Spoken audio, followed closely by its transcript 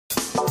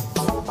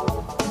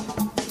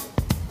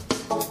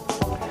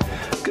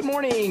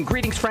morning.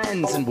 Greetings,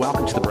 friends, and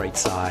welcome to The Bright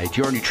Side,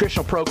 your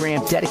nutritional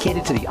program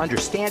dedicated to the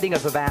understanding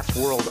of the vast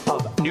world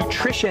of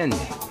nutrition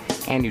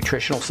and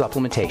nutritional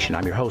supplementation.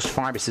 I'm your host,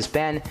 Pharmacist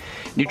Ben,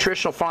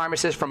 nutritional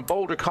pharmacist from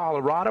Boulder,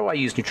 Colorado. I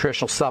use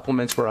nutritional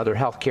supplements where other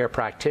healthcare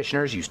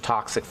practitioners use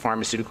toxic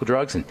pharmaceutical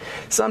drugs and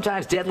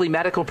sometimes deadly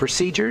medical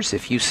procedures.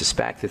 If you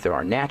suspect that there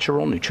are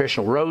natural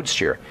nutritional roads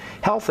to your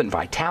health and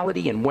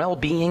vitality and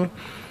well-being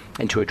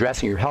and to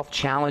addressing your health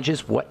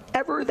challenges,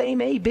 whatever they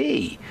may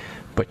be,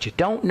 but you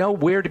don't know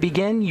where to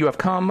begin, you have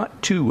come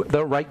to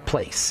the right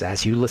place.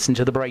 As you listen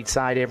to The Bright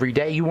Side every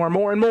day, you are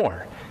more and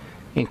more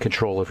in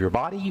control of your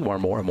body, you are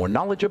more and more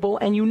knowledgeable,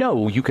 and you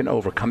know you can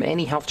overcome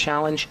any health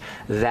challenge.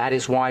 That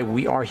is why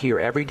we are here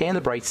every day on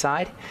The Bright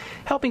Side,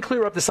 helping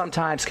clear up the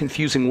sometimes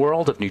confusing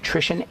world of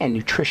nutrition and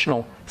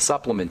nutritional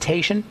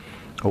supplementation.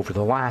 Over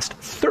the last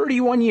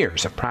 31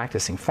 years of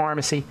practicing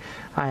pharmacy,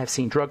 I have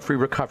seen drug-free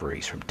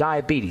recoveries from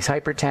diabetes,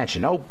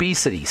 hypertension,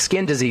 obesity,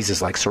 skin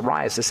diseases like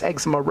psoriasis,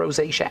 eczema,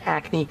 rosacea,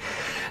 acne,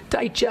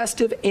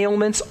 digestive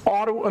ailments,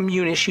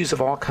 autoimmune issues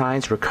of all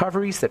kinds,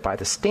 recoveries that by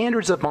the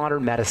standards of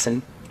modern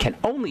medicine can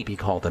only be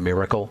called a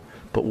miracle.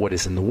 But what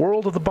is in the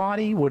world of the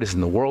body, what is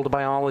in the world of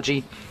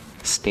biology,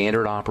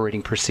 standard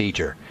operating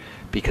procedure.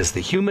 Because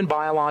the human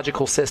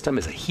biological system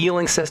is a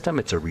healing system,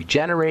 it's a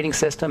regenerating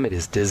system, it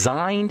is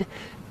designed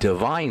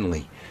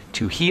divinely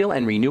to heal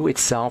and renew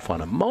itself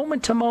on a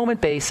moment-to-moment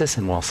basis.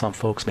 And while some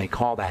folks may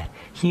call that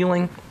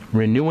healing,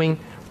 renewing,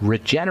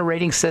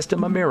 regenerating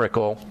system a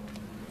miracle,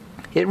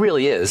 it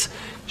really is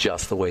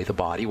just the way the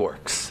body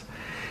works.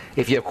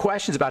 If you have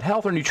questions about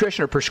health or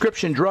nutrition or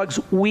prescription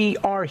drugs, we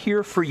are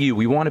here for you.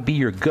 We want to be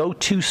your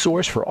go-to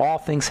source for all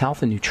things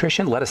health and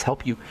nutrition. Let us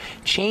help you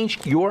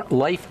change your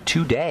life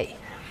today.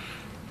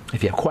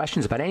 If you have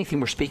questions about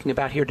anything we're speaking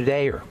about here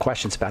today, or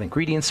questions about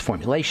ingredients,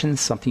 formulations,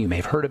 something you may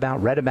have heard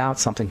about, read about,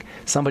 something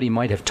somebody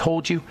might have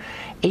told you,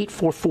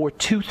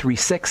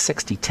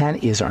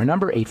 844-236-6010 is our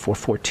number.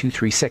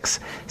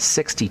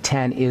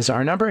 844-236-6010 is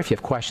our number. If you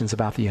have questions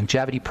about the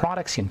longevity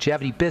products,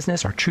 longevity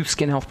business, our Truth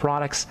Skin Health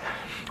products,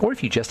 or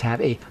if you just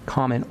have a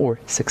comment or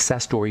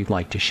success story you'd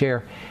like to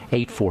share,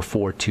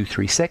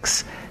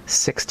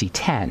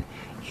 844-236-6010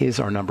 is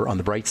our number on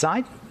The Bright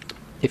Side.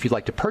 If you'd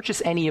like to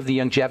purchase any of the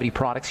longevity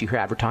products you hear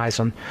advertised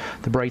on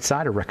The Bright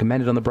Side or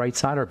recommended on The Bright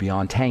Side, or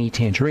Beyond Tangy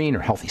Tangerine or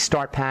Healthy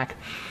Start Pack,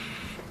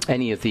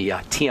 any of the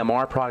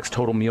TMR products,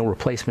 Total Meal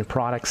Replacement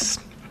products,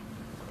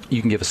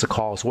 you can give us a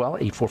call as well,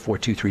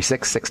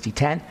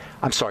 844-236-6010.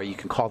 I'm sorry, you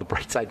can call the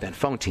Bright Side Ben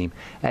phone team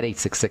at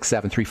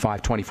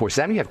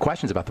 866-735-2470. If you have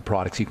questions about the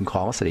products, you can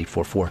call us at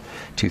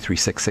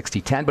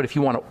 844-236-6010. But if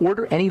you want to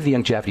order any of the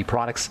longevity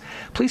products,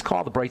 please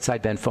call the Bright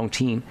Side Ben phone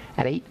team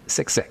at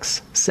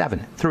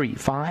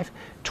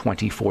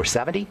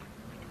 866-735-2470.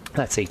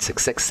 That's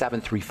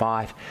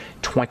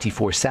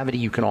 866-735-2470.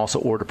 You can also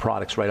order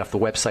products right off the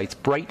websites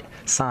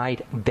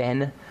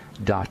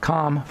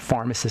brightsideben.com,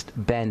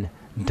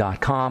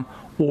 pharmacistben.com,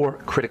 or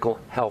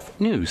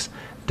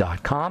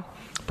criticalhealthnews.com.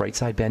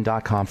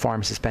 brightsideben.com,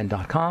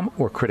 pharmacistben.com,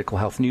 or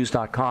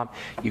criticalhealthnews.com.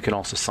 You can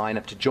also sign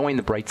up to join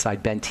the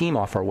Brightside Ben team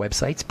off our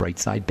websites,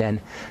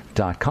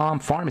 brightsideben.com,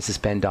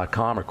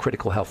 pharmacistben.com, or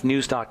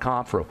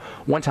criticalhealthnews.com for a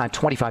one-time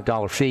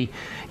 $25 fee.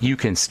 You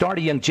can start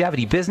a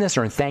longevity business,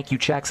 earn thank you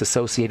checks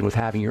associated with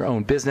having your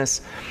own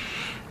business.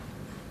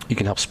 You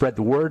can help spread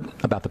the word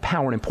about the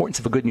power and importance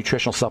of a good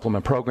nutritional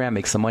supplement program,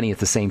 make some money at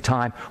the same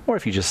time, or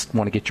if you just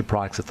want to get your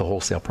products at the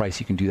wholesale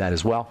price, you can do that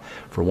as well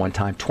for a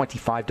one-time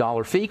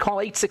 $25 fee. Call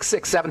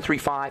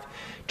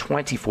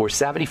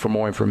 866-735-2470 for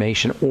more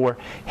information, or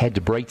head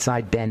to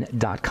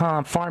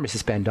brightsideben.com,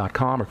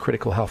 pharmacistben.com, or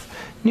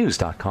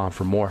criticalhealthnews.com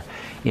for more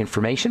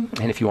information.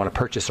 And if you want to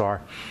purchase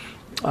our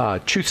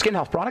Truth Skin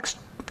Health products,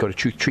 go to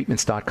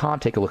truthtreatments.com.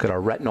 Take a look at our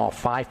retinol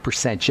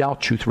 5% gel,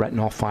 Truth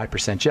Retinol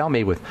 5% gel,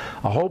 made with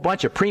a whole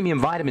bunch of premium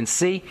vitamin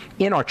C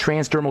in our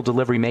transdermal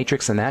delivery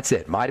matrix, and that's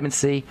it. Vitamin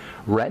C,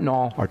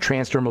 retinol, our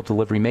transdermal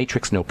delivery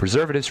matrix, no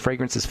preservatives,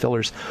 fragrances,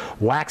 fillers,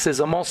 waxes,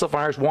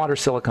 emulsifiers, water,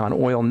 silicone,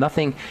 oil,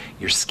 nothing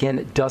your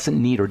skin doesn't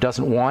need or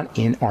doesn't want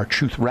in our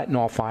Truth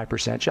Retinol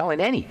 5% gel,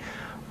 and any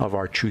of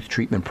our Truth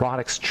treatment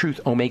products. Truth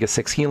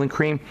Omega-6 Healing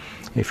Cream,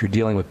 if you're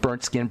dealing with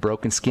burnt skin,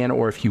 broken skin,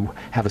 or if you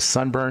have a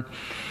sunburn.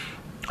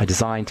 I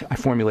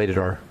formulated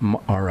our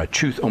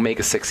Truth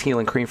Omega-6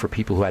 Healing Cream for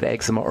people who had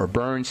eczema or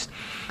burns.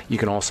 You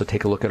can also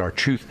take a look at our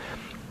Truth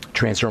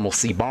Transdermal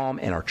C Balm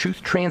and our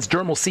Truth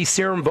Transdermal C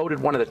Serum,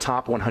 voted one of the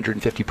top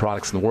 150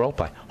 products in the world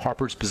by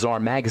Harper's Bazaar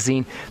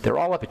magazine. They're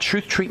all up at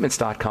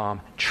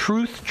truthtreatments.com,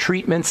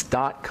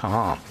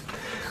 truthtreatments.com.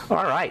 All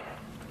right.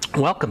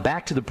 Welcome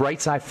back to The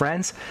Bright Side,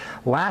 friends.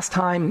 Last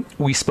time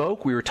we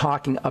spoke, we were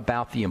talking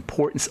about the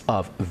importance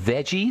of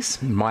veggies.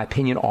 In my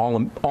opinion,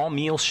 all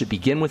meals should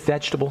begin with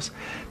vegetables.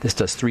 This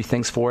does three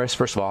things for us.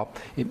 First of all,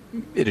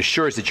 it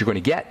assures that you're going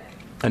to get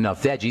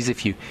enough veggies.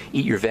 If you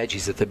eat your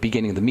veggies at the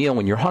beginning of the meal,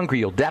 when you're hungry,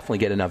 you'll definitely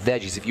get enough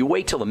veggies. If you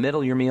wait till the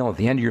middle of your meal, at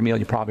the end of your meal,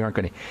 you probably aren't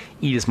going to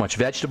eat as much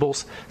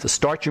vegetables. So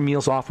start your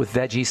meals off with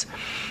veggies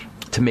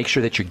to make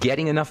sure that you're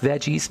getting enough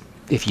veggies.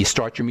 If you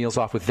start your meals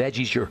off with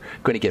veggies, you're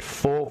going to get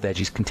full.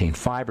 Veggies contain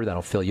fiber.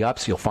 That'll fill you up,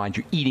 so you'll find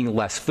you're eating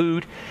less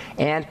food.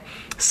 And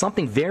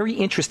something very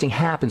interesting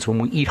happens when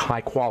we eat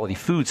high-quality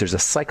foods. There's a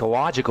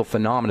psychological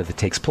phenomenon that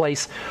takes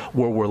place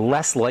where we're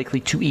less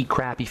likely to eat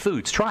crappy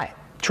foods. Try it.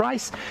 Try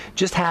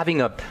just having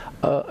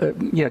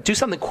do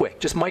something quick.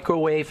 Just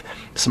microwave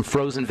some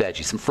frozen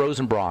veggies, some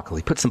frozen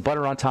broccoli. Put some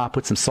butter on top,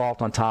 put some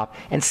salt on top,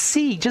 and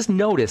just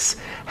notice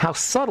how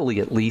subtly,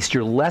 at least,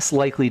 you're less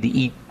likely to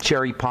eat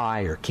cherry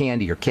pie or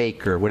candy or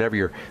cake or whatever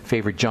your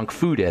favorite junk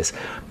food is.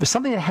 There's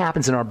something that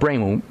happens in our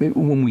brain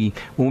when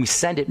we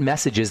send it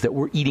messages that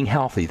we're eating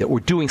healthy, that we're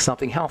doing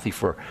something healthy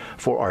for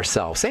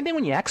ourselves. Same thing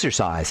when you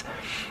exercise.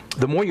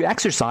 The more you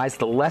exercise,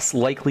 the less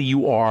likely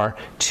you are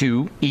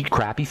to eat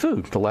crappy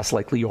food, the less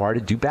likely you are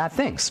to do bad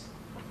things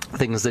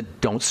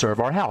that don't serve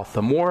our health.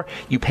 The more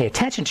you pay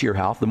attention to your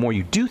health, the more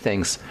you do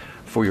things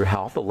for your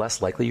health, the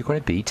less likely you're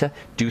going to be to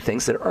do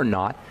things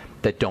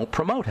that don't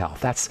promote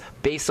health. That's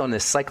based on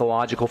this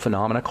psychological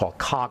phenomena called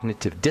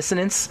cognitive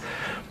dissonance.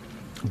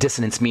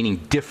 Dissonance meaning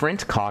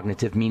different,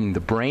 cognitive meaning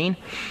the brain.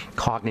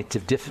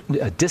 Cognitive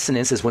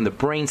dissonance is when the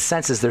brain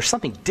senses there's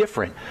something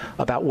different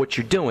about what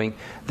you're doing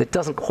that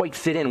doesn't quite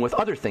fit in with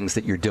other things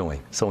that you're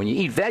doing. So when you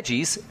eat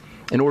veggies,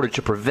 in order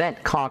to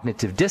prevent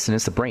cognitive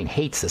dissonance, the brain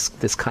hates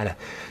this kind of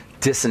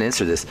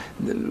dissonance, or this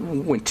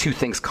when two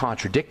things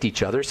contradict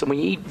each other. So when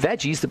you eat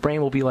veggies, the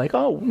brain will be like,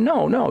 oh,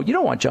 no, you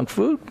don't want junk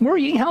food. We're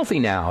eating healthy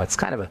now. It's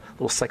kind of a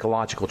little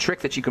psychological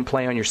trick that you can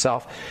play on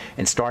yourself,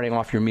 and starting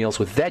off your meals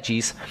with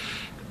veggies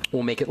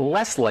will make it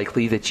less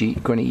likely that you're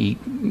going to eat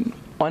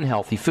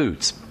unhealthy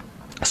foods.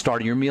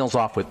 Starting your meals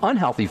off with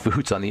unhealthy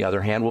foods, on the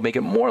other hand, will make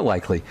it more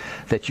likely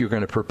that you're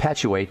going to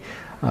perpetuate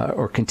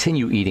or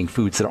continue eating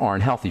foods that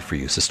aren't healthy for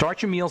you. So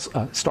start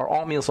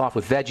all meals off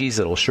with veggies.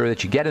 It'll ensure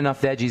that you get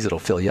enough veggies. It'll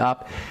fill you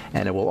up,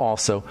 and it will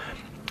also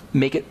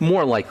make it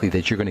more likely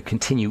that you're going to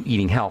continue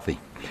eating healthy.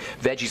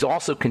 Veggies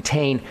also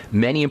contain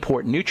many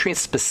important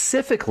nutrients.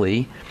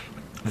 Specifically,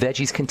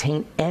 veggies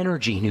contain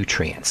energy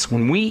nutrients.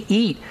 When we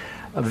eat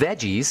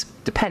veggies,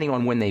 depending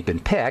on when they've been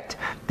picked,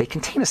 they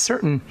contain a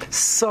certain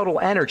subtle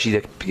energy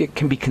that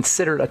can be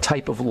considered a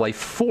type of life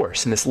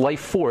force. And this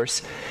life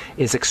force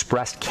is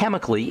expressed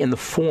chemically in the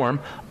form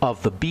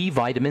of the B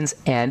vitamins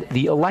and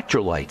the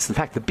electrolytes. In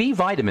fact, the B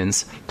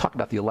vitamins, talk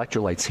about the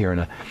electrolytes here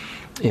in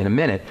a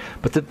minute,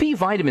 but the B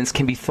vitamins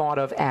can be thought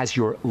of as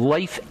your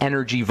life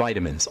energy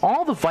vitamins.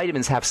 All the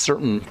vitamins have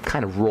certain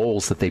kind of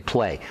roles that they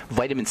play.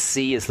 Vitamin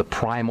C is the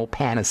primal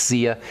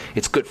panacea.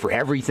 It's good for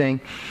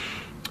everything.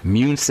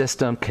 Immune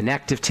system,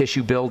 connective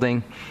tissue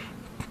building.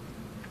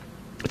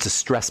 It's a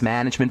stress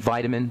management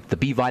vitamin. The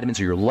B vitamins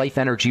are your life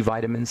energy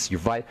vitamins. Your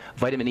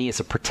vitamin E is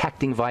a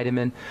protecting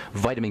vitamin.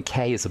 Vitamin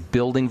K is a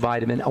building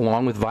vitamin,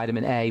 along with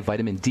vitamin A.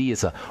 Vitamin D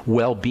is a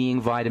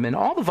well-being vitamin.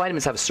 All the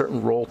vitamins have a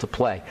certain role to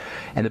play.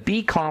 And the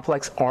B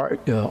complex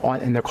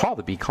and they're called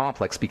the B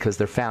complex because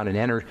they're found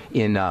in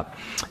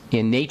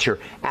nature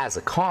as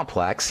a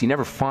complex. You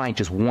never find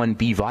just one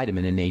B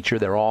vitamin in nature.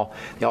 They all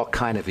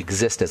kind of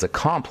exist as a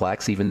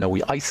complex, even though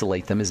we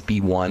isolate them as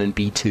B1 and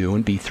B2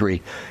 and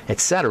B3,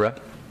 etc.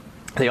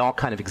 They all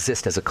kind of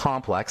exist as a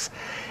complex.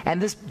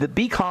 And the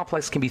B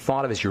complex can be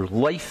thought of as your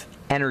life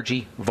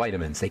energy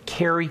vitamins. They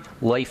carry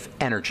life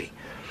energy.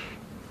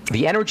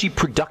 The energy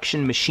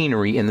production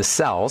machinery in the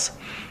cells,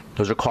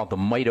 those are called the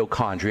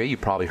mitochondria.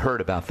 You've probably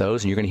heard about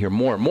those, and you're going to hear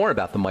more and more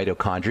about the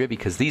mitochondria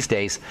because these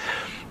days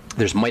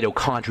there's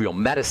mitochondrial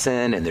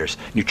medicine and there's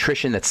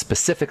nutrition that's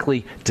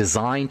specifically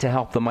designed to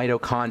help the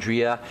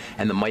mitochondria,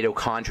 and the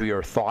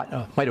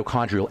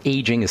mitochondrial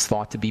aging is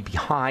thought to be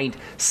behind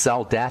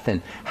cell death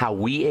and how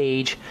we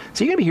age.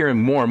 So you're going to be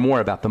hearing more and more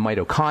about the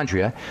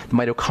mitochondria. The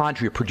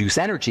mitochondria produce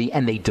energy,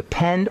 and they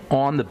depend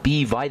on the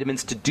B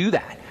vitamins to do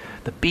that.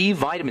 The B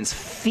vitamins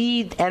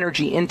feed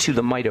energy into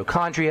the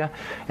mitochondria,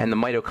 and the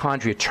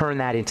mitochondria turn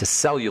that into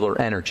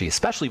cellular energy,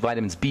 especially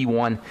vitamins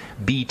B1,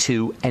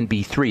 B2, and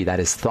B3.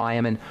 That is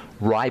thiamine,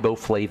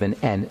 riboflavin,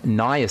 and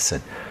niacin.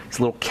 These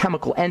little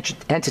chemical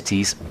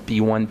entities,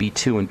 B1,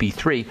 B2, and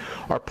B3,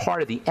 are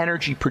part of the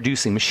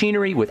energy-producing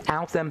machinery.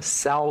 Without them,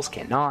 cells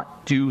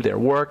cannot do their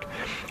work.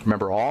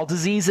 Remember, all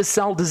disease is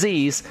cell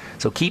disease,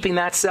 so keeping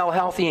that cell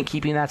healthy and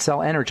keeping that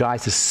cell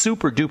energized is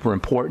super-duper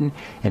important,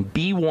 and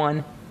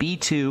B1,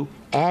 B2,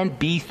 and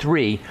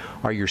B3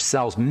 are your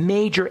cell's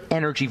major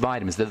energy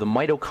vitamins. They're the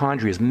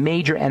mitochondria's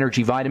major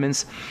energy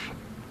vitamins.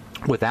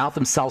 Without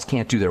them, cells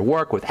can't do their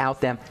work. Without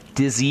them,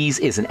 disease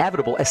is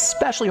inevitable,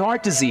 especially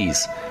heart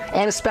disease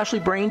and especially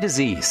brain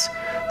disease.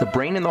 The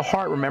brain and the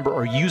heart, remember,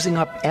 are using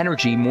up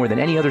energy more than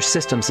any other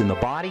systems in the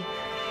body.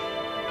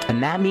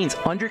 And that means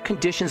under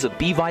conditions of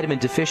B vitamin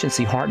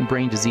deficiency, heart and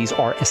brain disease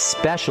are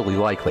especially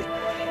likely.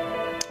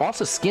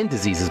 Also, skin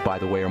diseases, by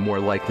the way, are more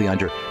likely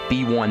under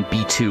B1,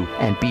 B2,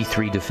 and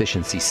B3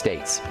 deficiency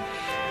states.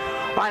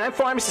 All right, I'm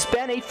Pharmacist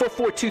Ben.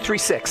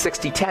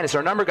 844-236-6010 is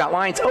our number. Got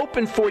lines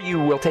open for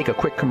you. We'll take a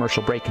quick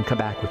commercial break and come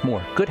back with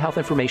more good health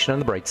information on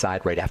the bright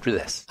side right after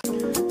this. All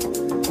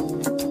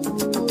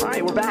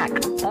right, we're back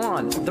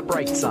on the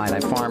bright side.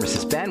 I'm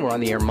Pharmacist Ben. We're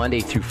on the air Monday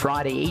through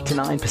Friday, 8 to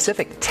 9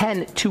 Pacific,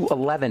 10 to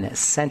 11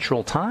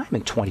 Central Time,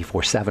 and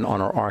 24/7 on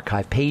our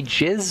archive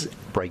pages,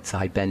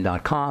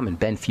 brightsideben.com and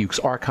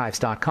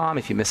benfuchsarchives.com.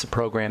 If you miss a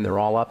program, they're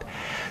all up.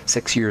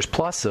 6 years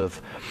plus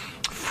of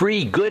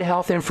free good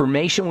health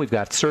information. We've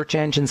got search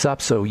engines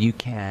up so you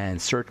can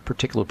search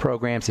particular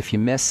programs if you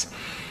miss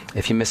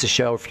a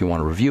show, if you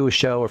want to review a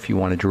show, or if you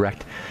want to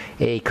direct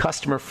a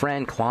customer,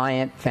 friend,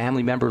 client,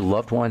 family member,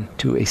 loved one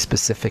to a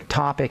specific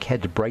topic,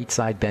 head to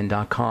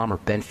brightsideben.com or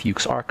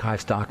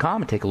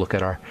benfuchsarchives.com and take a look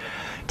at our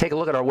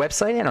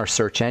website and our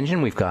search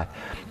engine. We've got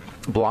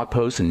blog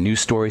posts and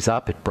news stories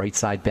up at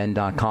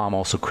brightsideben.com,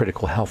 also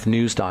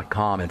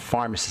criticalhealthnews.com and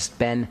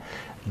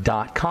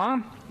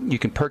pharmacistben.com. You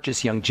can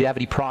purchase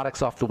longevity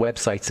products off the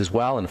websites as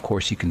well, and of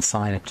course you can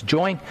sign up to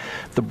join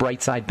the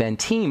Brightside Ben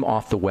team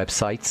off the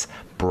websites,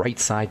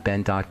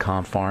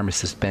 brightsideben.com,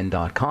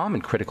 pharmacistben.com,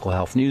 and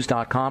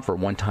criticalhealthnews.com for a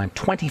one-time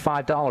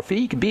 $25 fee.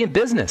 You can be in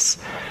business,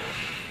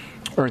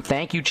 earn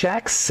thank you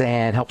checks,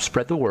 and help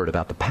spread the word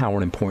about the power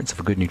and importance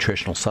of a good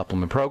nutritional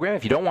supplement program.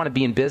 If you don't want to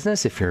be in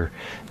business, if you're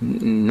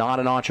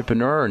not an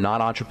entrepreneur or not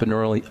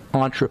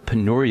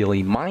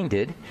entrepreneurially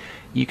minded,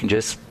 you can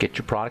just get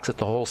your products at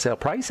the wholesale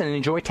price and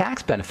enjoy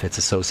tax benefits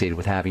associated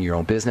with having your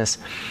own business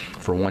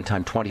for a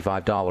one-time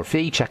 $25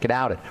 fee. Check it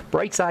out at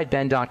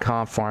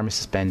brightsideben.com,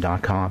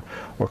 pharmacistben.com,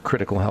 or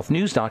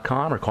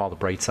criticalhealthnews.com, or call the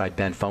Brightside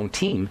Ben phone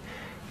team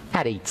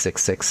at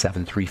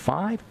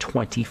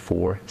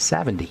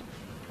 866-735-2470.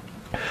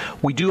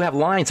 We do have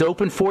lines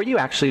open for you.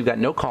 Actually, we've got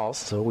no calls,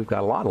 so we've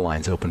got a lot of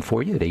lines open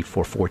for you at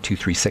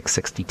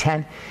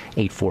 844-236-6010,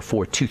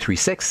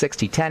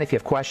 844-236-6010. If you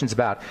have questions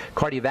about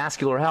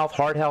cardiovascular health,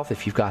 heart health,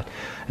 if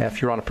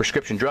you're on a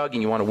prescription drug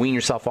and you want to wean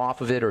yourself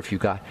off of it, or if you've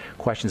got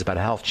questions about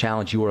a health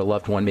challenge you or a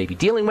loved one may be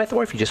dealing with,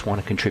 or if you just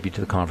want to contribute to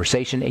the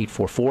conversation,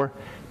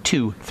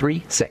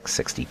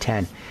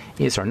 844-236-6010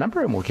 is our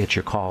number, and we'll get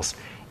your calls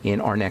in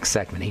our next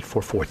segment,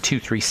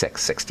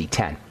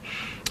 844-236-6010.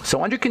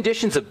 So under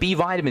conditions of B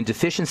vitamin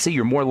deficiency,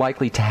 you're more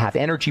likely to have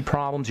energy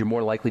problems. You're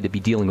more likely to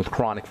be dealing with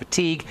chronic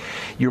fatigue.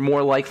 You're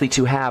more likely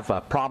to have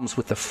problems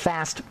with the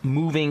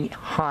fast-moving,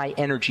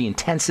 high-energy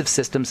intensive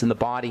systems in the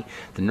body,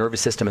 the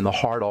nervous system and the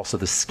heart, also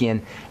the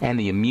skin and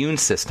the immune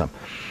system.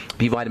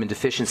 B vitamin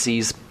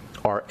deficiencies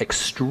are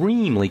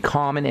extremely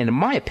common and, in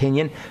my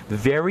opinion,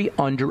 very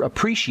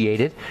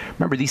underappreciated.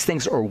 Remember, these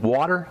things are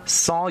water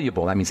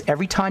soluble. That means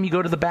every time you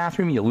go to the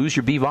bathroom, you lose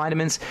your B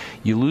vitamins,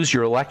 you lose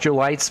your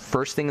electrolytes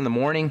first thing in the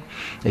morning.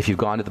 If you've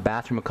gone to the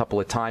bathroom a couple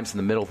of times in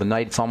the middle of the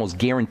night, it's almost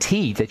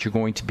guaranteed that you're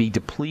going to be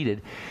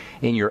depleted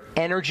in your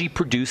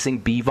energy-producing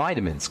B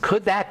vitamins.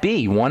 Could that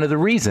be one of the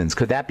reasons?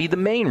 Could that be the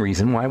main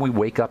reason why we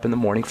wake up in the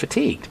morning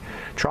fatigued?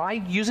 Try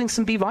using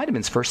some B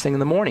vitamins first thing in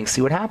the morning.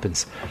 See what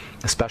happens,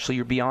 especially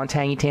your Beyond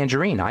Tangy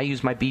Tangerine. I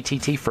use my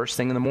BTT first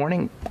thing in the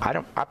morning.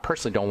 I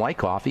personally don't like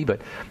coffee,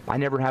 but I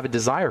never have a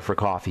desire for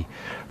coffee.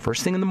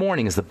 First thing in the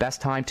morning is the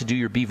best time to do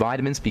your B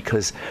vitamins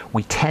because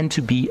we tend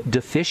to be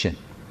deficient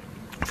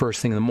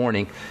first thing in the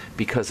morning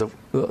because of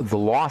the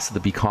loss of the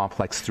B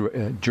complex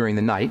during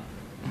the night,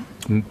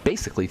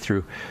 basically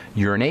through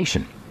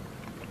urination.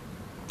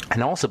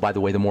 And also, by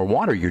the way, the more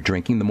water you're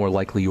drinking, the more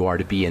likely you are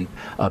to be in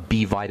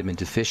B vitamin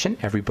deficient.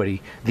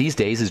 Everybody these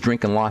days is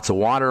drinking lots of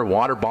water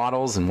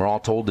bottles, and we're all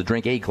told to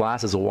drink 8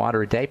 glasses of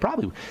water a day.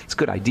 Probably it's a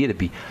good idea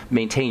to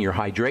maintain your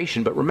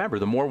hydration, but remember,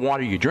 the more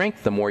water you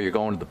drink, the more you're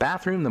going to the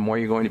bathroom, the more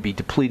you're going to be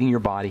depleting your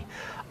body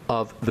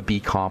of the B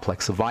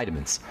complex of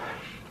vitamins.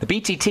 The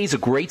BTT is a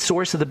great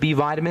source of the B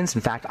vitamins.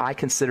 In fact, I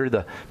consider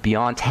the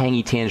Beyond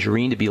Tangy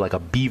Tangerine to be like a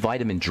B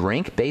vitamin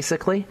drink,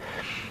 basically.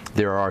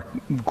 There are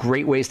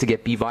great ways to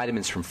get B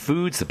vitamins from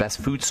foods. The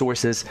best food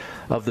sources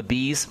of the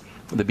Bs,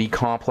 the B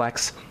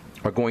complex,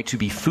 are going to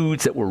be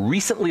foods that were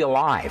recently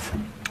alive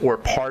or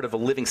part of a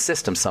living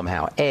system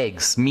somehow.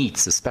 Eggs,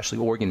 meats, especially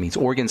organ meats.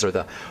 Organs are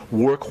the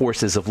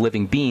workhorses of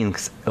living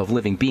beings,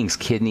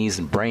 kidneys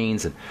and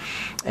brains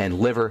and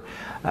liver.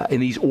 And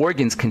these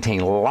organs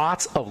contain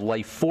lots of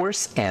life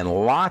force and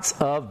lots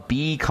of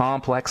B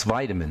complex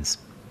vitamins.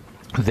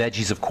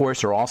 Veggies, of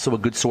course, are also a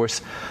good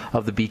source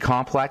of the B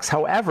complex.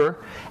 However,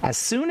 as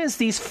soon as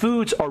these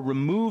foods are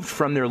removed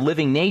from their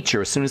living nature,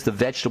 as soon as the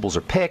vegetables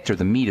are picked or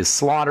the meat is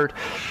slaughtered,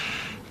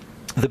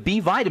 the B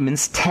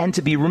vitamins tend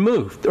to be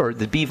removed, or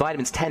the B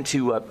vitamins tend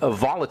to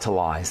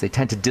volatilize. They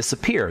tend to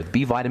disappear. The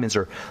B vitamins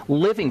are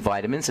living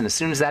vitamins, and as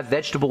soon as that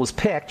vegetable is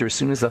picked, or as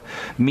soon as the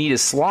meat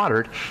is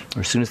slaughtered,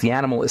 or as soon as the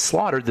animal is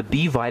slaughtered, the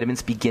B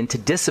vitamins begin to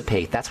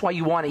dissipate. That's why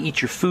you want to eat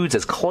your foods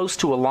as close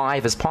to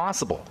alive as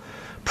possible.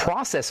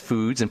 Processed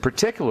foods, in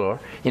particular,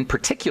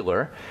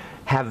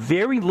 have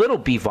very little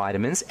B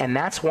vitamins, and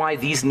that's why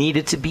these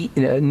need to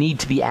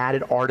be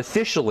added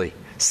artificially,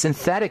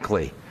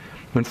 synthetically.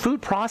 When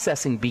food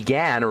processing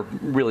began, or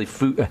really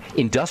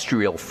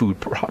industrial food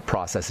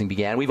processing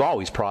began, we've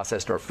always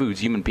processed our foods.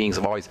 Human beings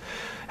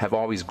have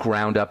always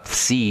ground up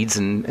seeds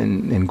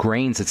and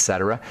grains,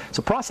 etc.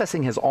 So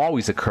processing has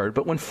always occurred.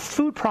 But when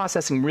food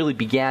processing really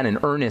began in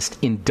earnest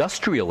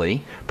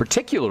industrially,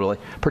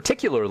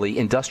 particularly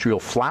industrial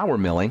flour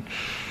milling,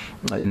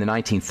 in the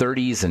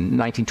 1930s and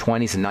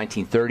 1920s and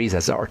 1930s,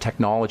 as our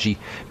technology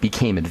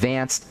became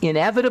advanced,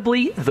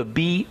 inevitably the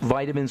B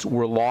vitamins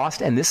were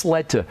lost, and this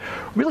led to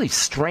really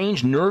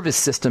strange nervous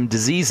system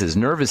diseases,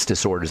 nervous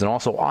disorders, and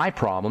also eye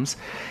problems.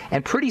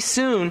 And pretty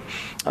soon,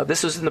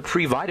 this was in the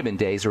pre-vitamin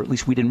days, or at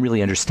least we didn't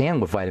really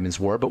understand what vitamins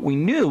were, but we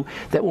knew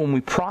that when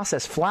we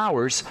processed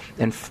flours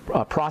and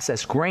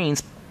processed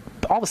grains,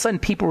 all of a sudden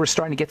people were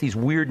starting to get these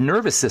weird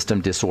nervous system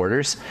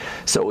disorders.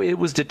 So it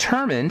was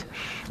determined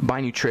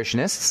by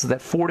nutritionists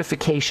that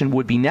fortification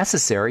would be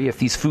necessary if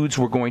these foods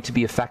were going to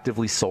be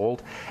effectively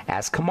sold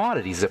as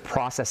commodities, if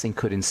processing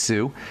could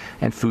ensue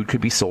and food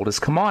could be sold as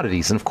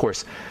commodities. And of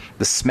course,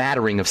 the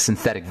smattering of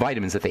synthetic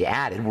vitamins that they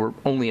added were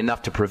only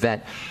enough to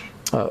prevent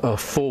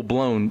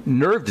full-blown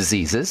nerve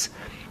diseases.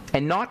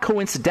 And not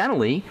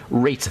coincidentally,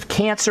 rates of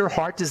cancer,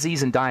 heart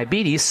disease, and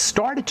diabetes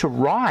started to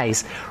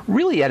rise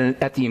really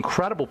at the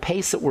incredible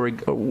pace that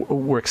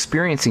we're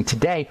experiencing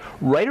today,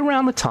 right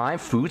around the time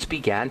food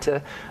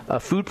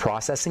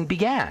processing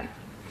began.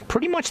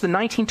 Pretty much the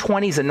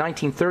 1920s and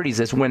 1930s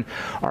is when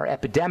our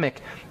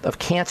epidemic of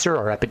cancer,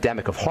 our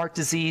epidemic of heart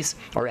disease,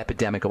 our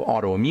epidemic of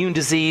autoimmune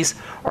disease,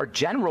 our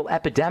general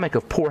epidemic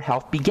of poor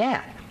health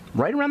began.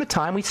 Right around the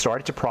time we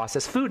started to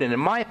process food. And in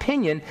my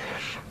opinion,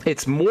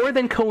 it's more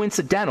than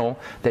coincidental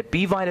that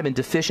B vitamin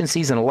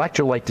deficiencies and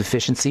electrolyte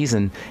deficiencies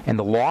and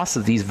the loss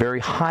of these very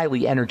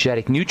highly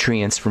energetic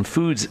nutrients from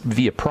foods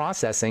via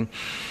processing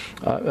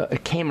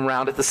came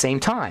around at the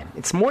same time.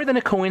 It's more than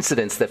a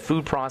coincidence that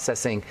food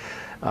processing,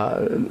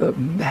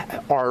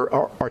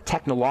 our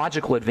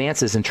technological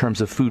advances in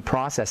terms of food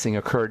processing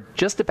occurred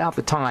just about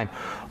the time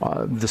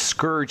the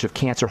scourge of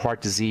cancer,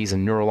 heart disease,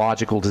 and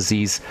neurological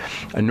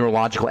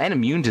and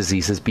immune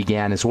diseases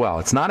began as well.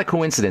 It's not a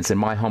coincidence, in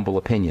my humble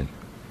opinion.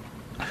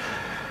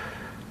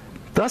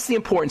 Thus, the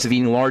importance of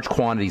eating large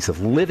quantities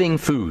of living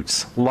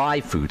foods,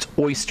 live foods,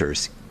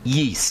 oysters,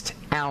 yeast,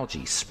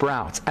 algae,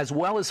 sprouts, as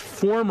well as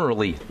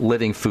formerly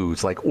living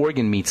foods like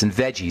organ meats and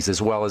veggies,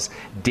 as well as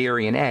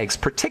dairy and eggs,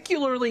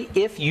 particularly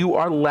if you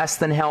are less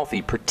than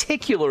healthy,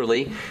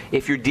 particularly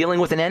if you're dealing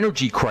with an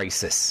energy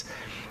crisis,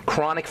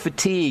 chronic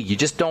fatigue, you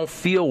just don't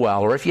feel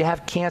well, or if you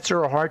have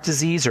cancer or heart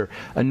disease or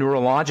a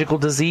neurological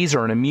disease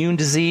or an immune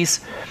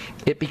disease,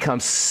 it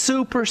becomes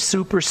super,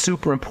 super,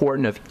 super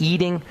important of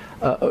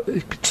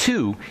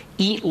to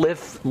eat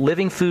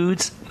living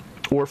foods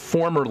or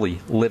formerly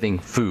living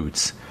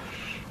foods.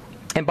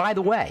 And by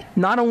the way,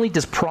 not only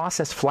does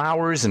processed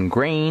flours and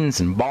grains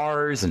and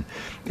bars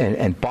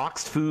and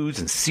boxed foods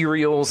and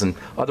cereals and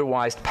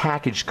otherwise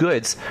packaged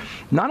goods,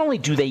 not only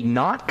do they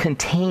not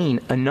contain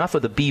enough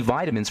of the B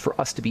vitamins for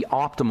us to be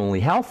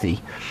optimally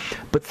healthy,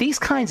 but these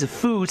kinds of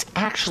foods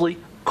actually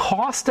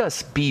cost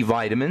us B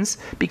vitamins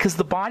because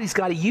the body's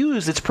got to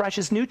use its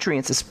precious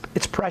nutrients,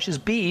 its precious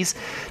Bs,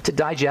 to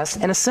digest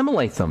and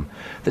assimilate them.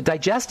 The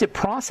digestive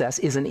process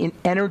is an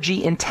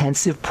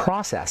energy-intensive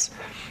process.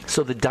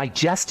 So the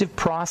digestive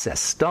process,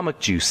 stomach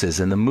juices,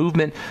 and the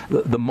movement,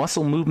 the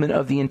muscle movement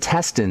of the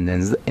intestine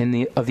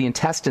of the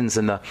intestines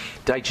and the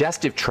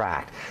digestive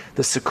tract,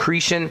 the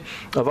secretion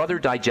of other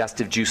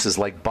digestive juices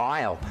like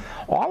bile,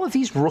 all of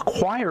these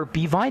require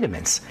B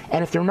vitamins.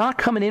 And if they're not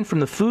coming in from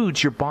the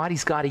foods, your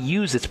body's got to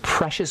use its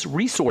precious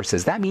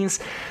resources. That means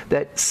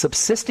that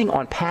subsisting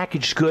on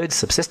packaged goods,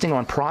 subsisting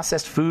on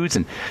processed foods,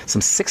 and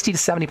some 60 to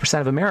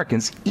 70% of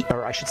Americans,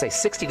 or I should say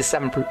 60 to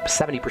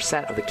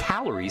 70% of the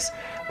calories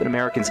that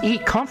Americans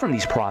eat come from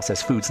these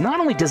processed foods. Not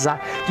only do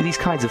these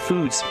kinds of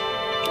foods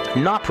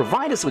not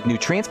provide us with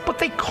nutrients, but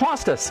they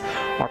cost us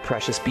our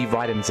precious B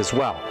vitamins as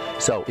well.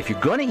 So if you're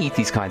going to eat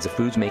these kinds of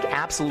foods, make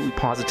absolutely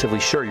positively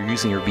sure you're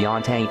using your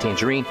Beyond Tangy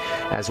Tangerine,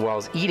 as well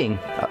as eating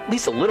at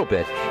least a little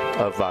bit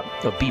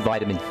of B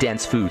vitamin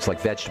dense foods like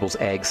vegetables,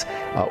 eggs,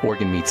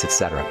 organ meats,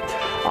 etc.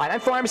 All right, I'm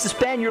Pharmacist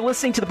Ben. You're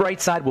listening to The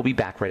Bright Side. We'll be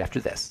back right after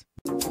this.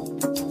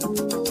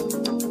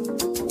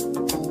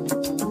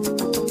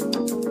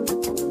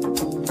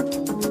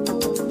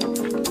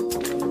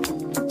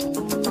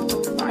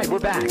 We're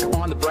back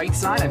on The Bright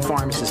Side. I'm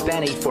Pharmacist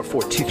Ben.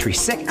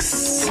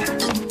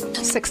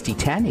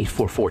 844-236-6010.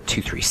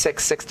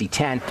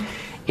 844-236-6010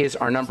 is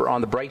our number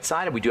on The Bright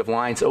Side, and we do have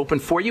lines open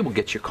for you. We'll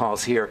get your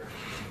calls here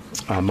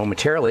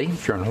momentarily.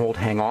 If you're on hold,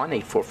 hang on.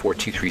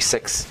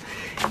 844-236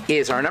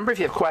 is our number. If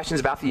you have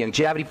questions about the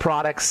longevity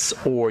products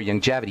or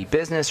longevity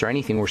business or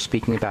anything we're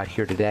speaking about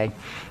here today,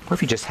 or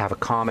if you just have a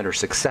comment or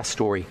success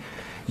story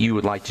you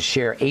would like to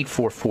share,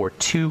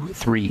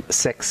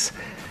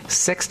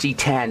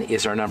 844-236-6010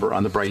 is our number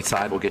on The Bright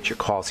Side. We'll get your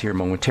calls here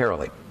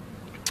momentarily.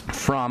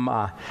 From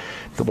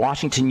the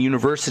Washington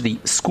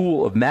University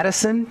School of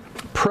Medicine,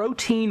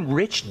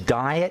 protein-rich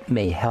diet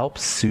may help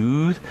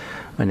soothe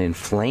an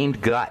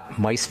inflamed gut.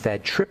 Mice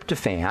fed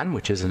tryptophan,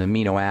 which is an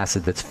amino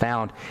acid that's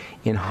found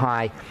in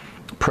high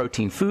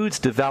protein foods,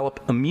 develop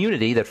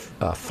immunity that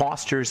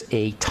fosters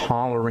a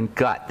tolerant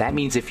gut. That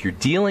means if you're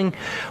dealing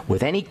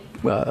with any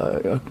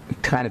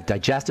kind of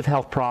digestive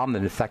health problem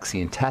that affects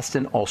the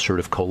intestine,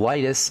 ulcerative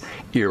colitis,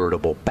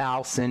 irritable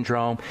bowel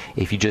syndrome,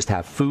 if you just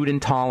have food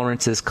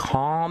intolerances,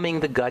 calming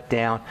the gut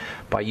down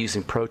by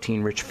using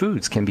protein-rich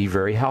foods can be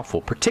very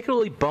helpful,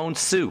 particularly bone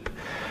soup,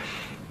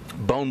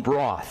 bone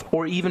broth,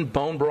 or even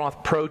bone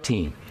broth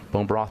protein.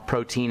 Bone broth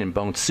protein and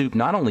bone soup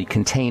not only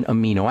contain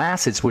amino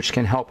acids, which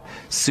can help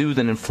soothe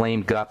an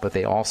inflamed gut, but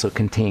they also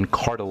contain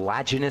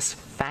cartilaginous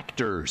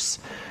factors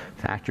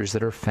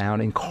that are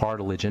found in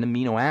cartilage, and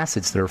amino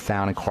acids that are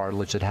found in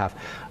cartilage that have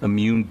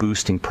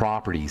immune-boosting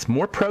properties.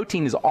 More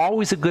protein is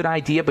always a good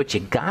idea, but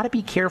you got to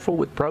be careful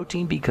with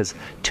protein because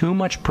too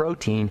much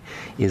protein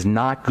is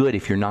not good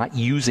if you're not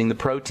using the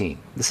protein.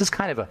 This is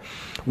kind of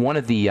one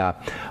of the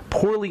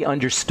poorly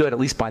understood, at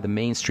least by the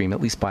mainstream,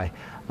 at least by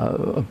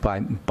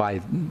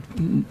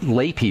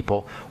lay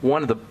people,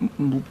 one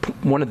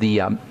of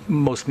the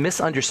most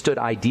misunderstood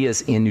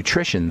ideas in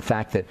nutrition, the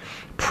fact that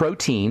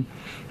protein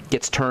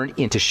gets turned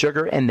into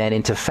sugar and then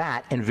into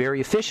fat, and very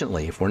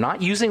efficiently. If we're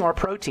not using our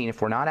protein, if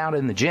we're not out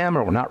in the gym,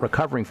 or we're not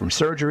recovering from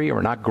surgery, or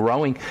we're not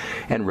growing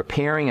and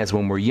repairing as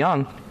when we're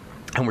young,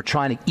 and we're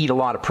trying to eat a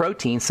lot of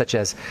protein, such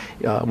as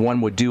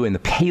one would do in the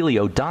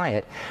paleo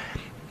diet,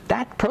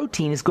 that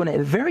protein is going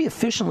to very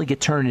efficiently get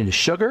turned into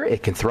sugar.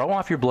 It can throw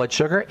off your blood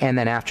sugar, and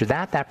then after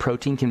that, that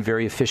protein can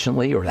very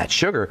efficiently, or that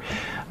sugar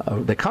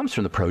that comes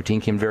from the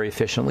protein can very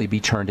efficiently be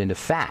turned into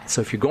fat.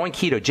 So if you're going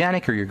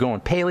ketogenic or you're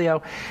going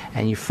paleo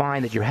and you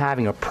find that you're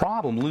having a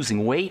problem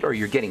losing weight or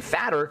you're getting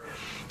fatter,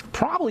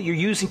 probably you're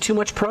using too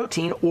much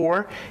protein,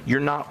 or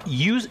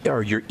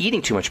you're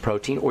eating too much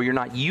protein, or you're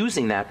not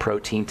using that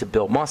protein to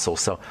build muscle.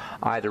 So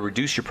either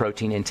reduce your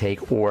protein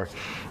intake or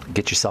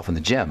get yourself in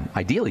the gym.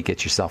 Ideally,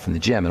 get yourself in the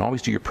gym, and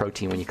always do your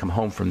protein when you come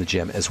home from the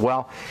gym as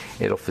well.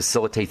 It'll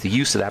facilitate the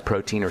use of that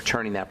protein or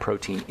turning that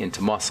protein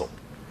into muscle.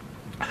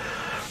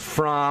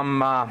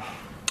 From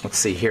let's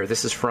see here.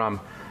 This is from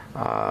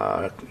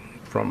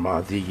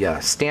the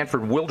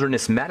Stanford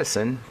Wilderness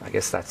Medicine. I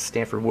guess that's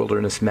Stanford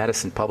Wilderness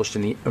Medicine, published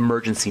in the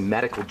Emergency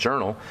Medical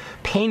Journal.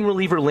 Pain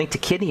reliever linked to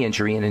kidney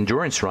injury in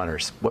endurance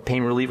runners. What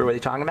pain reliever were they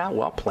talking about?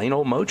 Well, plain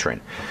old Motrin.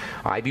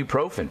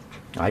 Ibuprofen.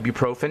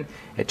 Ibuprofen,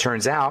 it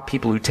turns out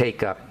people who take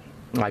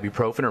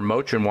ibuprofen or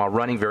Motrin while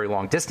running very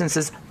long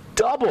distances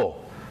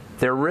double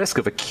their risk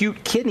of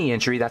acute kidney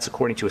injury. That's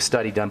according to a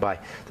study done by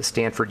the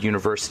Stanford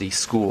University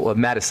School of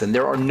Medicine.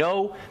 There are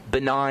no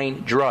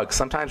benign drugs.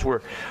 Sometimes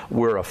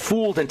we're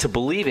fooled into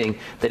believing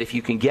that if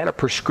you can get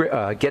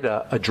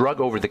a drug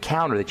over the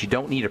counter, that you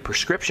don't need a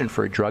prescription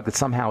for a drug, that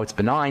somehow it's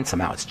benign,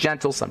 somehow it's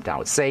gentle,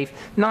 somehow it's safe.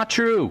 Not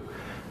true.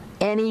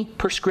 Any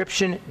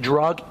prescription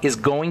drug is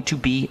going to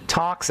be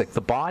toxic.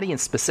 The body,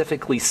 and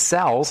specifically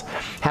cells,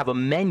 have a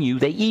menu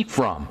they eat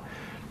from.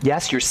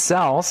 Yes, your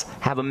cells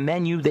have a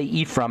menu they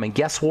eat from, and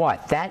guess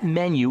what? That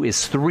menu is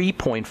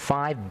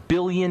 3.5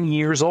 billion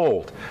years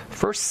old.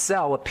 First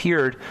cell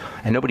appeared,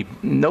 and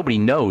nobody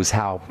knows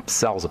how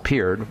cells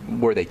appeared,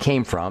 where they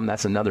came from.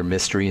 That's another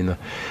mystery, an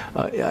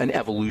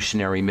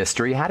evolutionary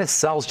mystery. How do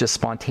cells just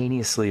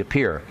spontaneously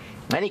appear?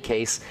 In any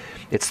case,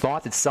 it's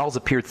thought that cells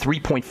appeared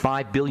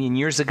 3.5 billion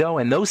years ago,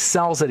 and those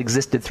cells that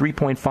existed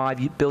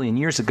 3.5 billion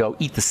years ago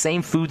eat the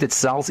same food that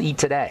cells eat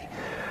today.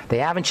 They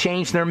haven't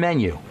changed their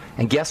menu.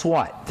 And guess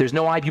what? There's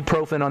no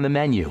ibuprofen on the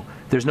menu.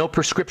 There's no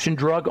prescription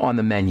drug on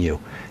the menu.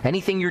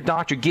 Anything your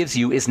doctor gives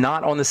you is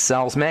not on the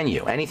cell's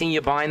menu. Anything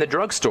you buy in the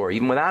drugstore,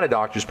 even without a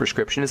doctor's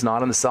prescription, is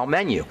not on the cell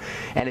menu.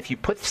 And if you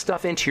put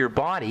stuff into your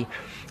body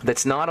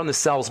that's not on the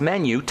cell's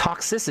menu,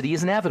 toxicity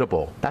is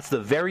inevitable. That's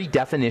the very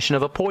definition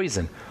of a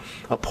poison.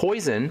 A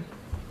poison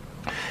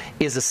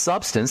is a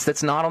substance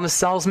that's not on the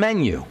cell's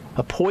menu.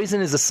 A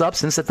poison is a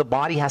substance that the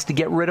body has to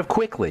get rid of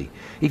quickly.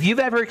 If you've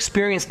ever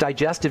experienced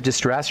digestive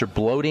distress or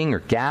bloating or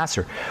gas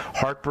or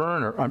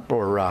heartburn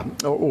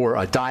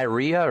or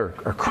diarrhea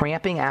or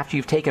cramping after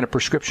you've taken a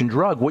prescription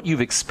drug, what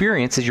you've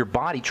experienced is your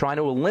body trying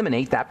to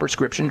eliminate that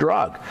prescription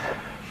drug.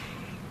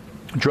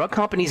 Drug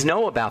companies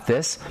know about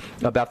this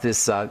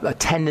a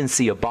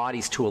tendency of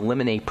bodies to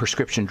eliminate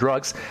prescription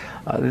drugs.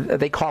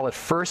 They call it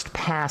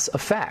first-pass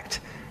effect.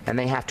 And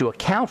they have to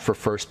account for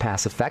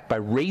first-pass effect by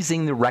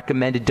raising the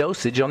recommended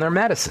dosage on their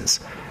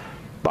medicines.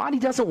 Body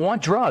doesn't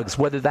want drugs,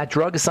 whether that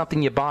drug is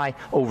something you buy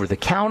over the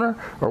counter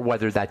or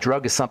whether that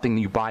drug is something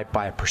you buy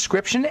by a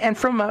prescription. And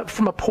from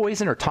a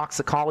poison or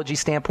toxicology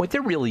standpoint,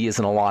 there really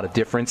isn't a lot of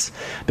difference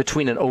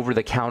between an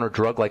over-the-counter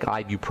drug like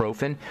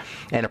ibuprofen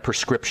and a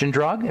prescription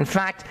drug. In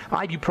fact,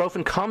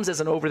 ibuprofen comes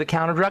as an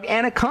over-the-counter drug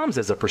and it comes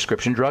as a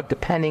prescription drug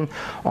depending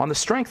on the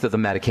strength of the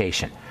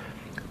medication.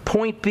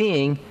 Point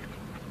being,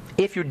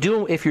 if you're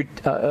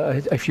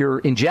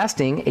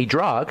ingesting a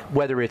drug,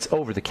 whether it's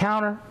over the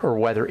counter or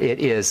whether it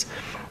is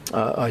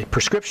a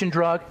prescription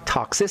drug,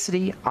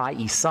 toxicity,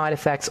 i.e. side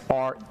effects,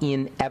 are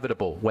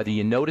inevitable, whether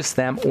you notice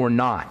them or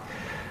not.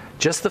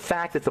 Just the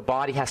fact that the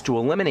body has to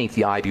eliminate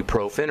the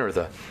ibuprofen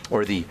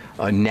or the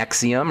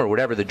Nexium or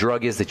whatever the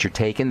drug is that you're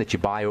taking that you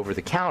buy over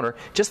the counter,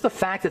 just the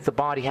fact that the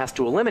body has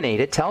to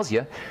eliminate it tells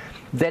you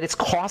that it's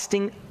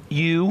costing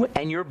you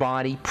and your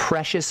body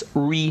precious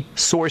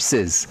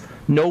resources.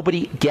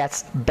 Nobody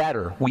gets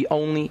better. We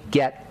only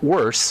get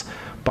worse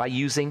by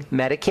using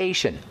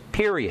medication,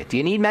 period. Do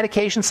you need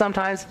medication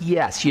sometimes?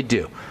 Yes, you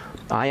do.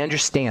 I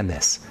understand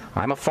this.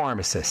 I'm a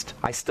pharmacist.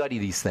 I study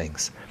these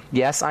things.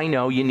 Yes, I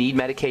know you need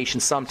medication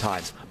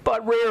sometimes,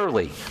 but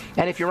rarely.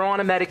 And if you're on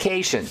a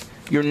medication,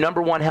 your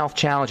number one health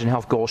challenge and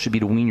health goal should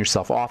be to wean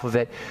yourself off of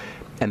it.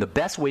 And the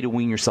best way to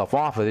wean yourself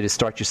off of it is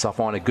start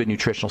yourself on a good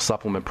nutritional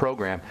supplement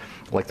program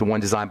like the one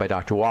designed by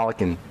Dr.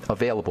 Wallach and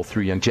available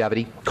through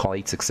Longevity. Call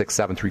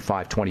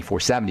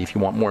 866-735-2470 if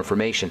you want more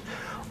information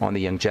on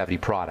the Longevity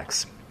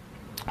products.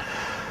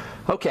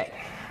 Okay.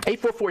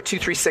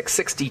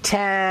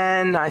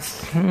 844-236-6010.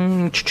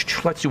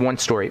 Let's do one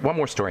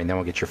more story, and then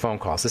we'll get your phone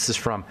calls. This is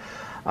from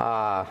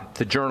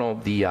the journal,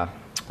 the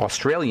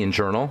Australian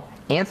journal,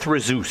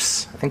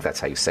 Anthrozoos. I think that's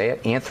how you say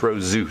it,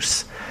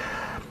 Anthrozoos.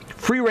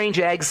 Free-range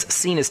eggs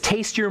seen as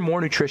tastier,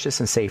 more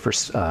nutritious, and safer.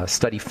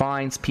 Study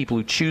finds people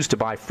who choose to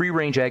buy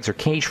free-range eggs or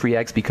cage-free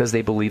eggs because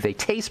they believe they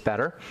taste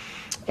better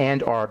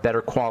and are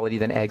better quality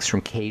than eggs from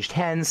caged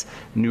hens.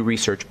 New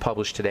research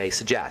published today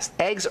suggests.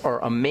 Eggs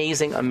are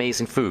amazing,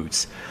 amazing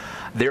foods.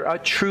 They're a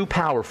true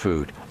power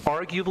food.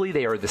 Arguably,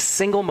 they are the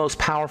single most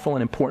powerful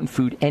and important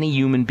food any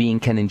human being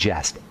can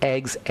ingest.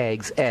 Eggs,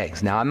 eggs,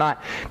 eggs. Now, I'm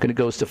not going to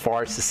go so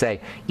far as to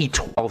say eat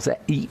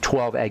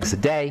 12 eggs a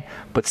day,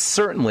 but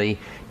certainly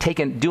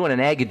doing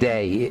an egg a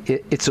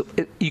day,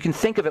 you can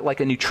think of it like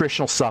a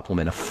nutritional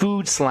supplement, a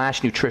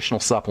food/nutritional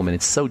supplement.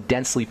 It's so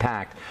densely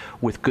packed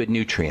with good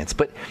nutrients.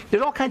 But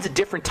there's all kinds of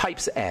different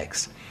types of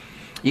eggs.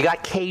 You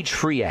got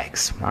cage-free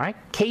eggs, all right?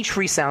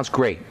 Cage-free sounds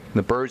great.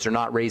 The birds are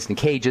not raised in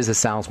cages. It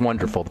sounds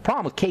wonderful. The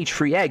problem with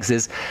cage-free eggs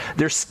is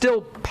they're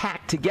still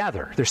packed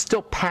together. They're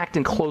still packed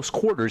in close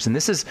quarters, and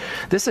this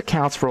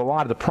accounts for a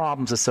lot of the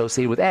problems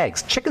associated with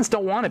eggs. Chickens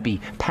don't want to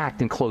be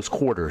packed in close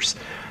quarters.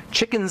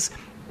 Chickens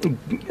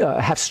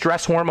have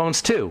stress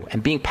hormones too,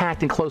 and being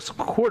packed in close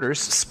quarters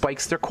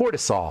spikes their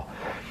cortisol.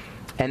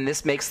 And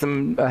this makes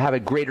them have a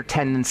greater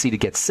tendency to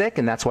get sick,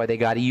 and that's why they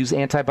got to use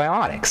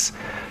antibiotics.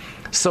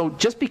 So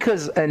just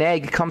because an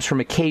egg comes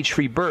from a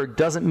cage-free bird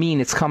doesn't mean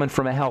it's coming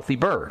from a healthy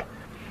bird.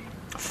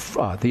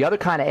 The other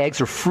kind of eggs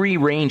are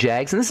free-range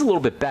eggs, and this is a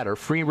little bit better.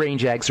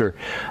 Free-range eggs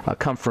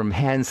come from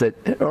hens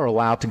that are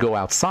allowed to go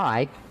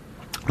outside.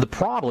 The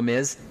problem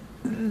is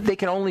they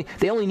only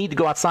need to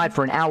go outside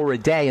for an hour a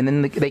day, and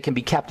then they can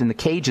be kept in the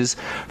cages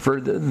for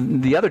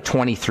the other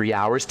 23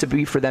 hours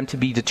for them to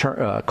be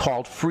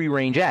called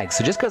free-range eggs.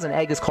 So just because an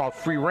egg is called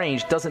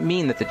free-range doesn't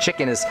mean that the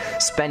chicken is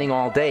spending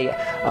all day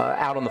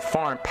out on the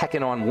farm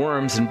pecking on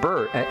worms and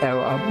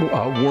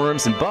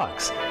worms and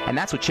bugs. And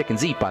that's what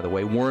chickens eat, by the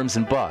way, worms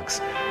and bugs.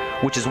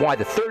 Which is why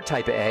the third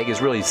type of egg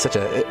is really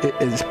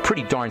is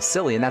pretty darn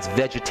silly, and that's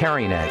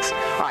vegetarian eggs.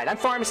 All right, I'm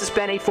Pharmacist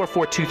Ben,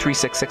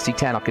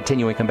 844-236-6010. I'll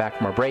continue when we come back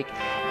from our break,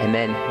 and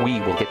then we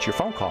will get your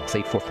phone calls,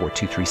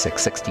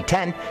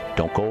 844-236-6010.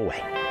 Don't go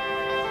away.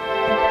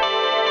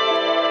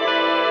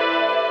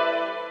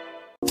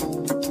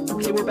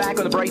 Okay, we're back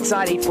on the bright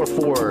side.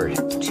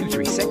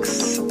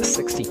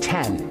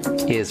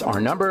 844-236-6010 is our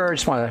number. I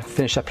just want to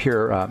finish up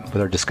here with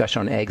our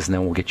discussion on eggs, and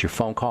then we'll get your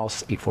phone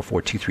calls,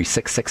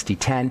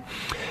 844-236-6010.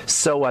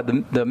 So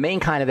the main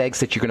kind of eggs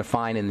that you're going to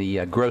find in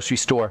the grocery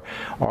store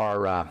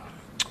are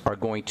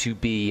going to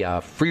be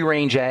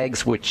free-range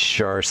eggs,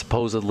 which are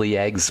supposedly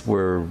eggs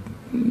where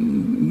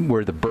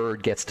the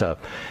bird gets to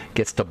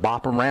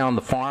bop around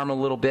the farm a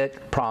little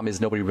bit. Problem is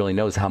nobody really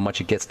knows how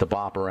much it gets to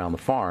bop around the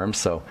farm,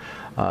 so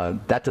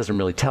that doesn't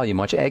really tell you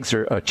much.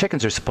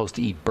 Chickens are supposed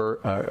to eat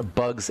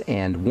bugs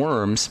and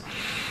worms,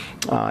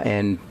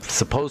 and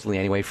supposedly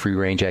anyway,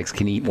 free-range eggs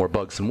can eat more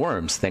bugs and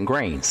worms than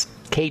grains.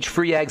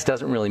 Cage-free eggs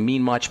doesn't really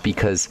mean much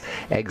because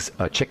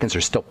chickens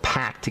are still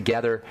packed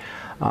together,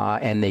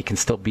 and they can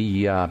still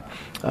be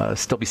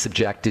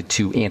subjected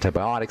to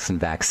antibiotics and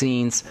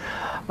vaccines.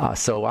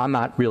 So I'm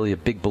not really a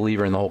big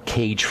believer in the whole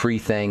cage-free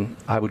thing.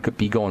 I would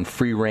be going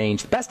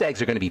free-range. The best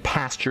eggs are going to be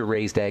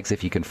pasture-raised eggs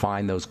if you can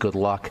find those. Good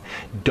luck.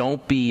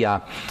 Don't be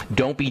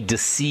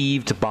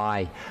deceived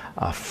by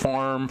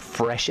farm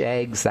fresh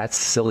eggs. That's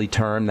a silly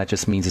term. That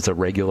just means it's a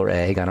regular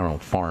egg. I don't know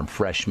what farm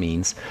fresh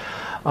means.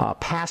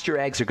 Pasture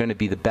eggs are going to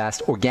be the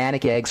best.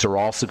 Organic eggs are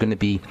also going to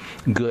be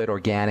good.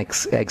 Organic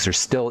eggs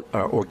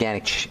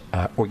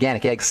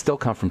still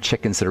come from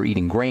chickens that are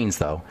eating grains,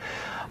 though.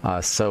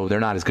 So they're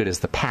not as good as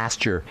the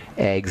pasture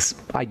eggs.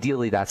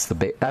 Ideally, that's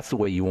the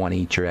way you want to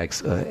eat your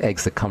eggs.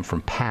 Eggs that come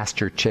from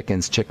pasture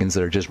chickens that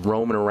are just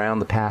roaming around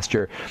the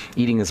pasture,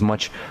 eating as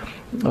much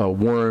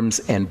worms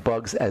and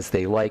bugs as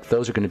they like.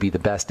 Those are going to be the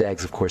best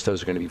eggs. Of course,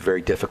 those are going to be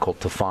very difficult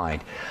to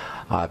find.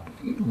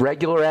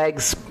 Regular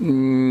eggs,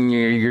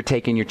 you're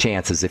taking your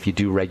chances if you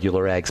do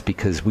regular eggs,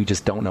 because we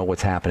just don't know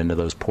what's happening to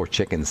those poor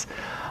chickens.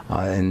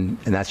 And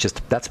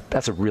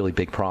that's a really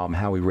big problem,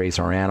 how we raise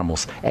our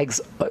animals.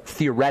 Eggs,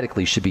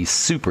 theoretically, should be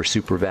super,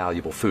 super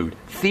valuable food.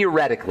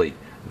 Theoretically,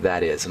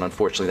 that is. And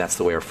unfortunately, that's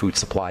the way our food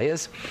supply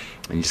is.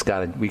 And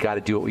we got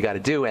to do what we got to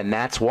do. And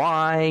that's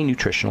why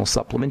nutritional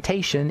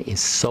supplementation is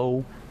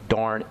so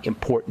darn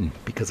important,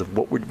 because of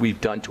what we've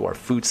done to our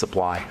food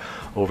supply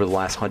over the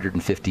last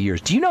 150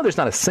 years. Do you know there's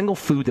not a single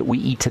food that we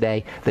eat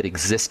today that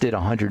existed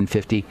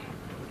 150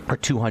 or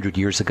 200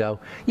 years ago?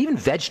 Even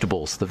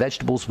vegetables, the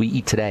vegetables we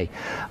eat today,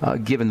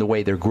 given the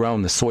way they're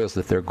grown, the soils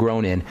that they're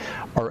grown in,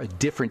 are a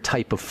different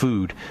type of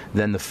food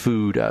than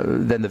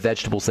the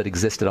vegetables that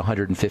existed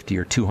 150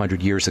 or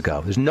 200 years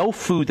ago. There's no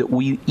food that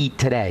we eat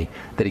today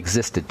that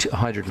existed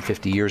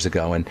 150 years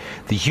ago, and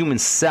the human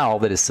cell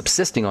that is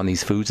subsisting on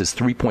these foods is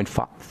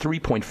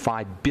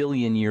 3.5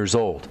 billion years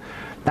old.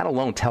 That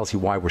alone tells you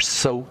why we're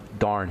so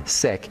darn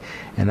sick,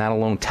 and that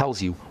alone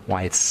tells you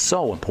why it's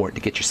so important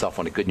to get yourself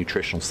on a good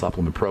nutritional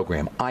supplement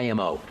program.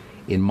 IMO,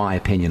 in my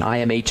opinion.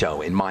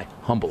 IMHO, in my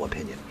humble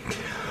opinion.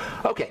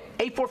 Okay,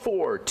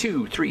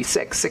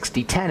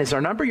 844-236-6010 is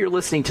our number. You're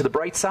listening to The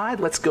Bright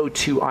Side. Let's go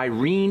to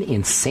Irene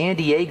in San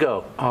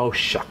Diego. Oh,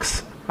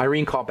 shucks.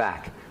 Irene, call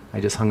back. I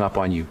just hung up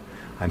on you.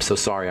 I'm so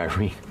sorry,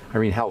 Irene.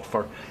 Irene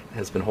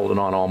has been holding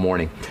on all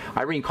morning.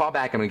 Irene, call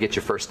back. I'm going to get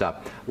you first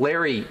up.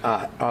 Larry,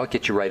 I'll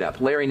get you right up.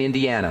 Larry in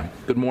Indiana.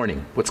 Good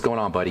morning. What's going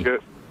on, buddy?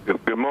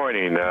 Good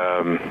morning.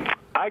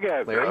 I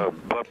got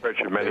blood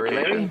pressure medication.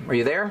 Larry, are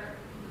you there?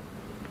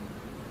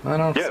 I don't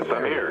know. Yes,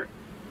 I'm here.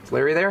 Is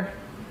Larry there?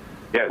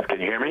 Yes, can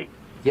you hear me?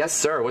 Yes,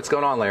 sir. What's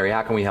going on, Larry?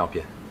 How can we help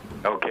you?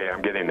 Okay,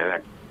 I'm getting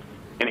that.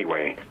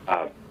 Anyway,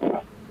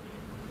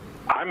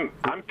 I'm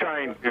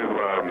trying to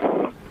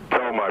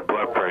control my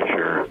blood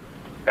pressure.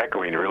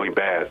 Echoing really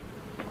bad.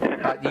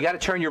 You got to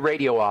turn your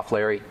radio off,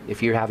 Larry,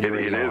 if you're having your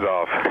radio It is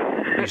off.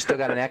 You still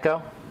got an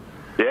echo?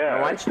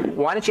 Yeah. Now,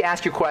 why don't you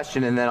ask your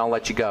question, and then I'll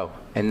let you go,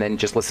 and then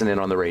just listen in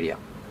on the radio.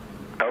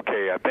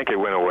 Okay, I think it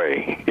went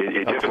away.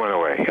 It just went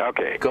away.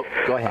 Okay. Go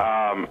ahead.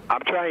 I'm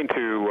trying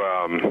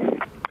to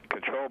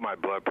control my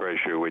blood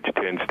pressure, which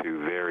tends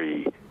to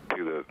vary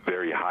to the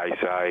very high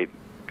side.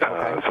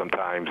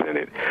 Sometimes, and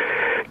it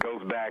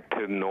goes back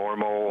to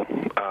normal,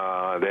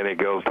 then it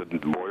goes to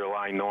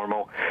borderline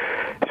normal.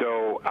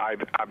 So I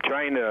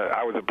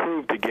was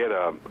approved to get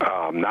a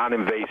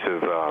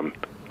non-invasive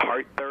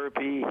heart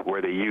therapy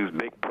where they use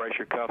big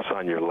pressure cuffs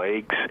on your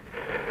legs,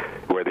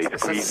 where they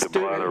squeeze the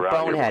blood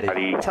around your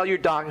body. Tell your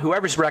doc,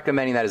 whoever's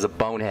recommending that is a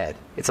bonehead.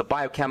 It's a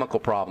biochemical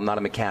problem, not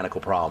a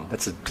mechanical problem.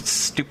 That's a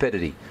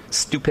stupidity.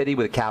 Stupidity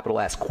with a capital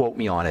S. Quote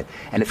me on it.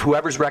 And if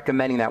whoever's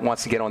recommending that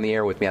wants to get on the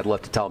air with me, I'd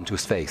love to tell him to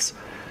his face.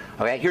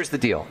 Okay, here's the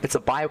deal. It's a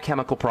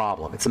biochemical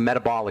problem. It's a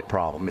metabolic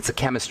problem. It's a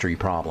chemistry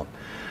problem.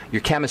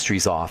 Your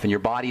chemistry's off, and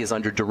your body is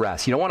under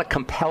duress. You don't want to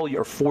compel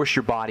or force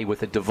your body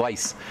with a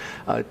device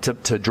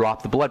to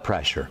drop the blood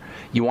pressure.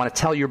 You want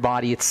to tell your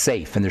body it's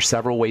safe, and there's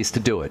several ways to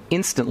do it.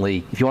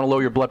 Instantly, if you want to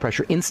lower your blood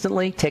pressure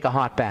instantly, take a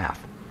hot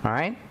bath. All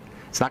right?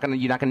 You're not going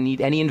to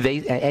need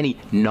any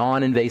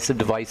non-invasive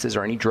devices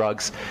or any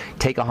drugs.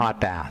 Take a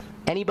hot bath.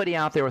 Anybody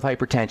out there with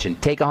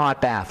hypertension, take a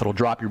hot bath. It'll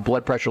drop your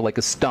blood pressure like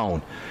a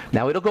stone.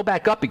 Now, it'll go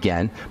back up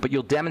again, but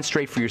you'll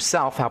demonstrate for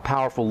yourself how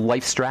powerful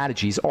lifestyle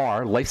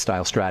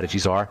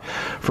strategies are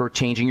for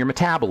changing your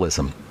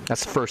metabolism.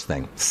 That's the first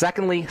thing.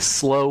 Secondly,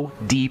 slow,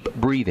 deep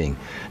breathing.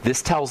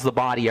 This tells the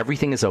body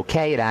everything is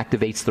okay. It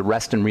activates the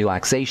rest and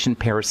relaxation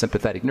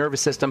parasympathetic nervous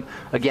system.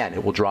 Again,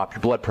 it will drop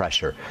your blood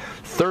pressure.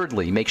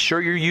 Thirdly, make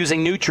sure you're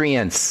using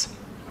nutrients.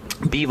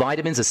 B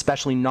vitamins,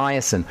 especially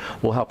niacin,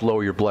 will help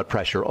lower your blood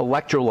pressure.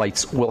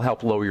 Electrolytes will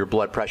help lower your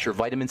blood pressure.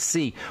 Vitamin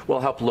C will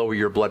help lower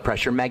your blood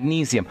pressure.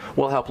 Magnesium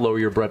will help lower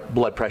your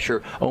blood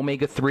pressure.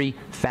 Omega-3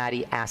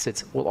 fatty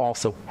acids will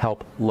also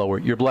help lower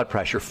your blood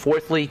pressure.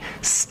 Fourthly,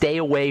 stay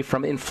away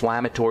from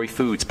inflammatory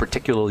foods,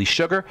 particularly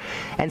sugar,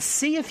 and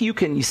see if you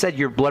can. You said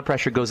your blood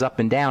pressure goes up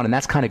and down, and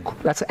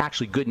that's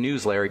actually good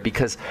news, Larry,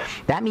 because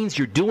that means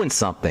you're doing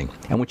something.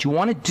 And what you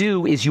want to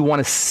do is you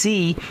want to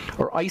see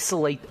or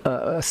isolate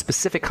a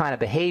specific kind of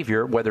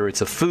behavior, whether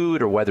it's a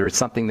food or whether it's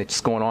something that's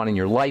going on in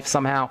your life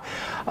somehow,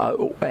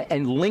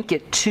 and link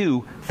it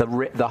to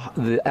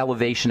the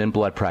elevation in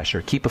blood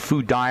pressure. Keep a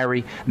food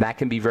diary. That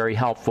can be very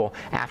helpful.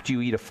 After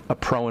you eat a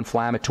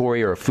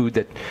pro-inflammatory or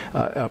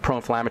a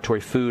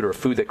pro-inflammatory food or a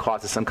food that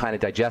causes some kind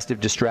of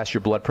digestive distress,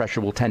 your blood pressure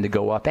will tend to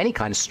go up. Any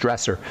kind of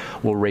stressor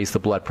will raise the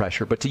blood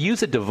pressure. But to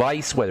use a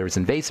device, whether it's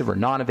invasive or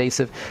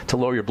non-invasive, to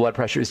lower your blood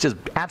pressure is just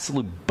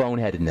absolute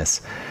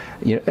boneheadedness.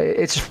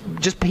 It's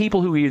just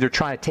people who are either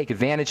trying to take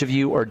advantage of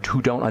you or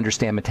who don't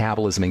understand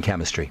metabolism and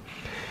chemistry.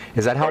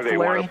 Is that helpful, Larry?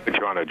 Or they want to put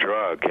you on a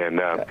drug. And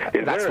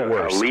is that's there the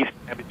worst. a least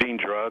damaging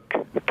drug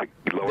to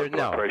lower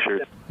blood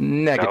pressure?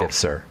 Negative, No?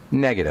 sir.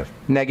 Negative.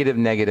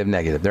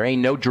 There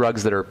ain't no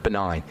drugs that are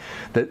benign.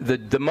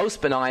 The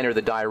most benign are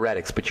the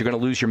diuretics, but you're going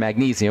to lose your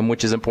magnesium,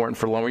 which is important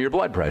for lowering your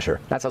blood pressure.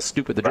 That's how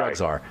stupid the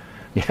drugs are.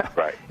 Yeah.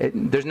 Right.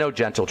 There's no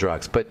gentle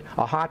drugs, but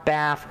a hot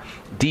bath,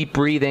 deep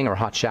breathing, or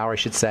hot shower, I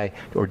should say,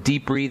 or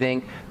deep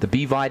breathing, the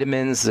B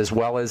vitamins, as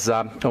well as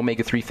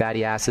omega-3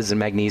 fatty acids and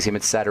magnesium,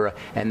 etc.,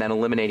 and then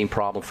eliminating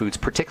problem foods,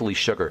 particularly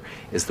sugar,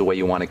 is the way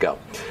you want to go.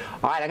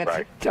 All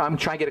right, I'm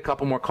trying to get a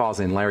couple more calls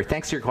in, Larry.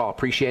 Thanks for your call.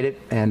 Appreciate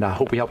it, and I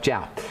hope we helped you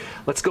out.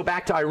 Let's go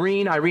back to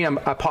Irene. Irene,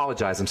 I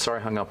apologize. I'm sorry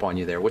I hung up on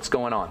you there. What's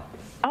going on?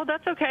 Oh,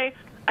 that's okay.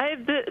 I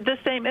have the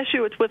same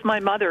issue. It's with my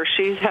mother.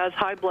 She has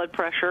high blood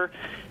pressure,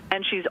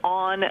 and she's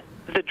on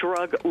the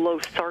drug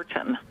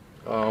losartan.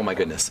 Oh, my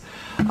goodness.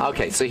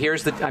 Okay, so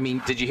here's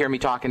did you hear me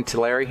talking to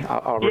Larry?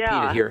 I'll repeat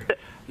it here.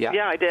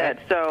 Yeah, I did.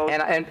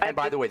 And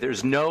by the way,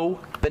 there's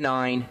no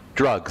benign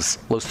drugs.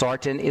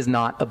 Losartan is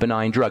not a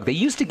benign drug. They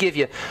used to give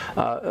you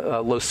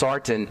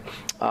losartan.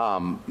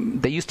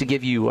 They used to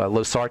give you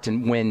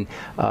losartan when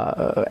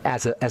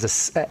as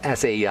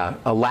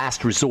a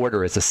last resort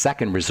or as a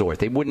second resort.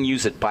 They wouldn't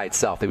use it by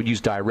itself. They would use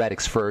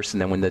diuretics first,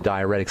 and then when the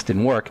diuretics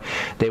didn't work,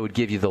 they would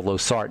give you the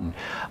losartan.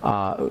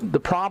 The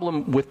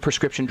problem with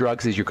prescription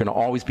drugs is you're going to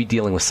always be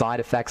dealing with side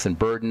effects and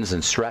burdens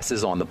and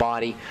stresses on the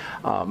body.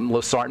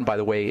 Losartan, by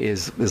the way,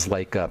 is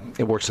like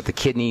it works with the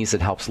kidneys.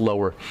 It helps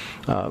lower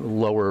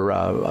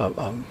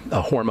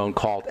a hormone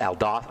called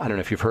aldosterone. I don't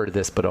know if you've heard of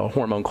this, but a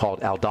hormone called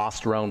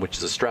aldosterone, which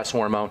is a stress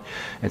hormone.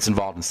 It's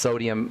involved in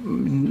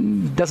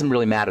sodium. It doesn't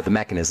really matter the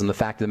mechanism. The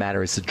fact of the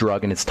matter is it's a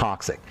drug and it's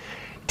toxic.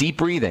 Deep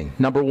breathing,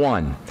 number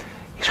 1.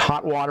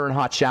 Hot water and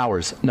hot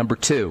showers, number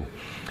 2.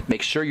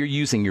 Make sure you're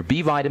using your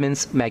B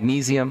vitamins,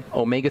 magnesium,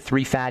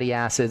 omega-3 fatty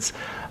acids,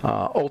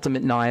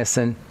 ultimate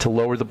niacin to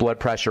lower the blood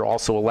pressure.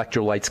 Also,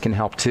 electrolytes can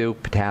help too,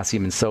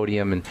 potassium and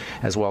sodium, and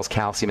as well as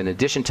calcium in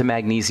addition to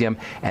magnesium.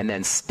 And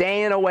then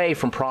staying away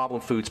from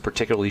problem foods,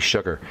 particularly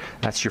sugar.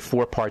 That's your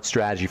 4-part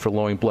strategy for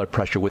lowering blood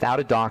pressure without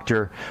a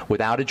doctor,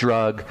 without a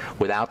drug,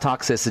 without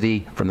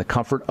toxicity, from the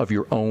comfort of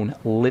your own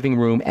living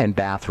room and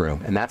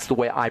bathroom. And that's the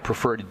way I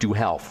prefer to do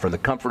health, from the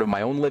comfort of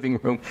my own living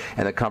room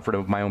and the comfort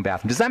of my own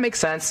bathroom. Does that make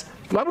sense?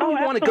 Why would we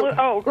want to go?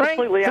 Oh,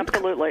 completely, right?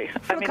 absolutely.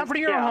 From the comfort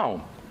of your own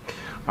home.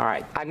 All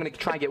right. I'm going to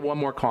try and get one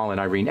more call in,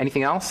 Irene.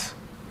 Anything else?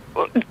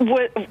 With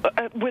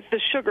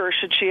the sugar,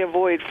 should she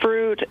avoid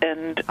fruit,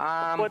 and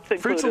what's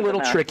included? Fruit's a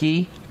little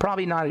tricky.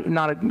 Probably not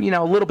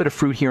a little bit of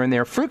fruit here and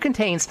there. Fruit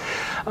contains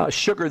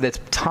sugar that's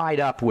tied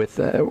up with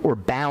or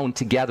bound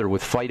together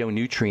with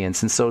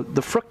phytonutrients, and so the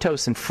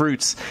fructose in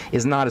fruits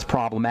is not as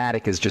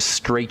problematic as just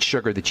straight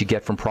sugar that you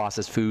get from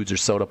processed foods or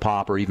soda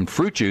pop or even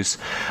fruit juice.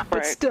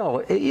 But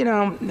still,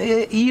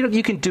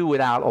 you can do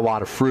without a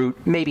lot of fruit.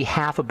 Maybe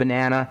half a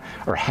banana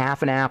or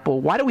half an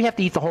apple. Why do we have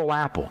to eat the whole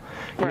apple?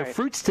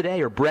 Fruits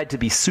today are bred to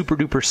be super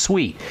duper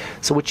sweet.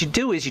 So what you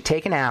do is you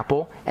take an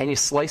apple and you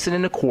slice it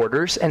into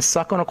quarters and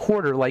suck on a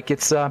quarter like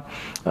it's a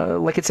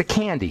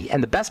candy.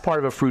 And the best part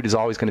of a fruit is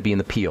always going to be in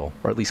the peel,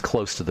 or at least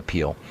close to the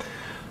peel.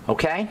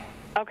 Okay?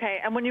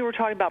 Okay. And when you were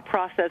talking about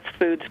processed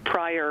foods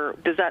prior,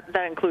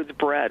 that includes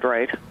bread,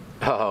 right?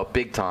 Oh,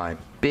 big time.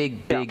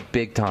 Big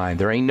time.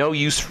 There ain't no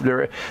use.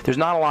 There's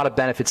not a lot of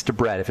benefits to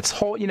bread. If it's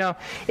whole, if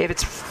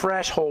it's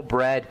fresh whole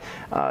bread,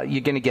 you're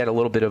going to get a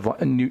little bit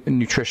of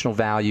nutritional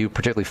value,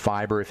 particularly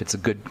fiber if it's a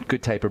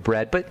good type of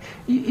bread. But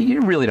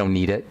you really don't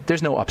need it.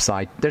 There's no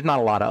upside. There's not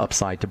a lot of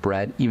upside to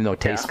bread, even though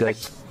it tastes good.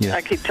 I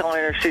keep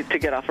telling her to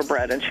get off of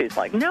bread, and she's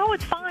like, "No,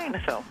 it's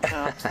fine." So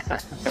anyway.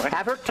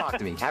 Have her talk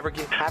to me. Have her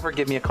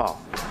give me a call.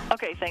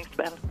 Okay, thanks,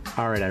 Ben.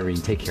 All right, Irene,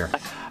 take care.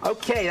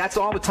 Okay, that's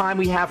all the time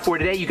we have for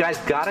today. You guys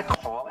got a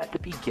call at the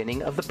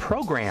beginning of the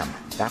program.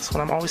 That's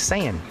what I'm always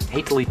saying.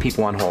 Hate to leave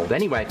people on hold.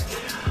 Anyway,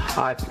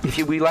 if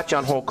we left you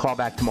on hold, call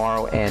back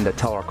tomorrow and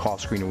tell our call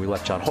screener we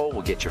left you on hold.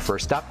 We'll get you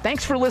first up.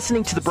 Thanks for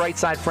listening to The Bright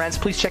Side, friends.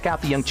 Please check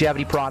out the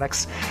Longevity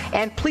products.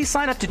 And please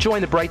sign up to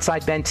join the Bright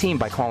Side Ben team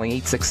by calling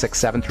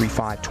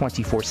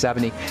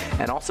 866-735-2470.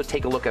 And also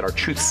take a look at our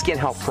Truth Skin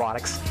Health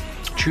products.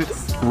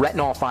 Truth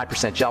Retinol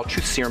 5% Gel,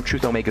 Truth Serum,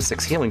 Truth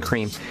Omega-6 Healing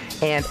Cream,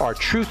 and our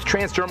Truth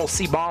Transdermal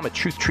Sea Balm at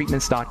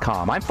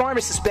TruthTreatments.com. I'm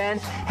Pharmacist Ben.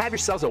 Have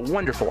yourselves a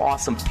wonderful,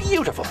 awesome,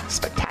 beautiful,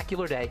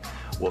 spectacular day.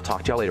 We'll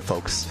talk to y'all later,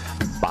 folks.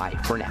 Bye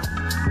for now.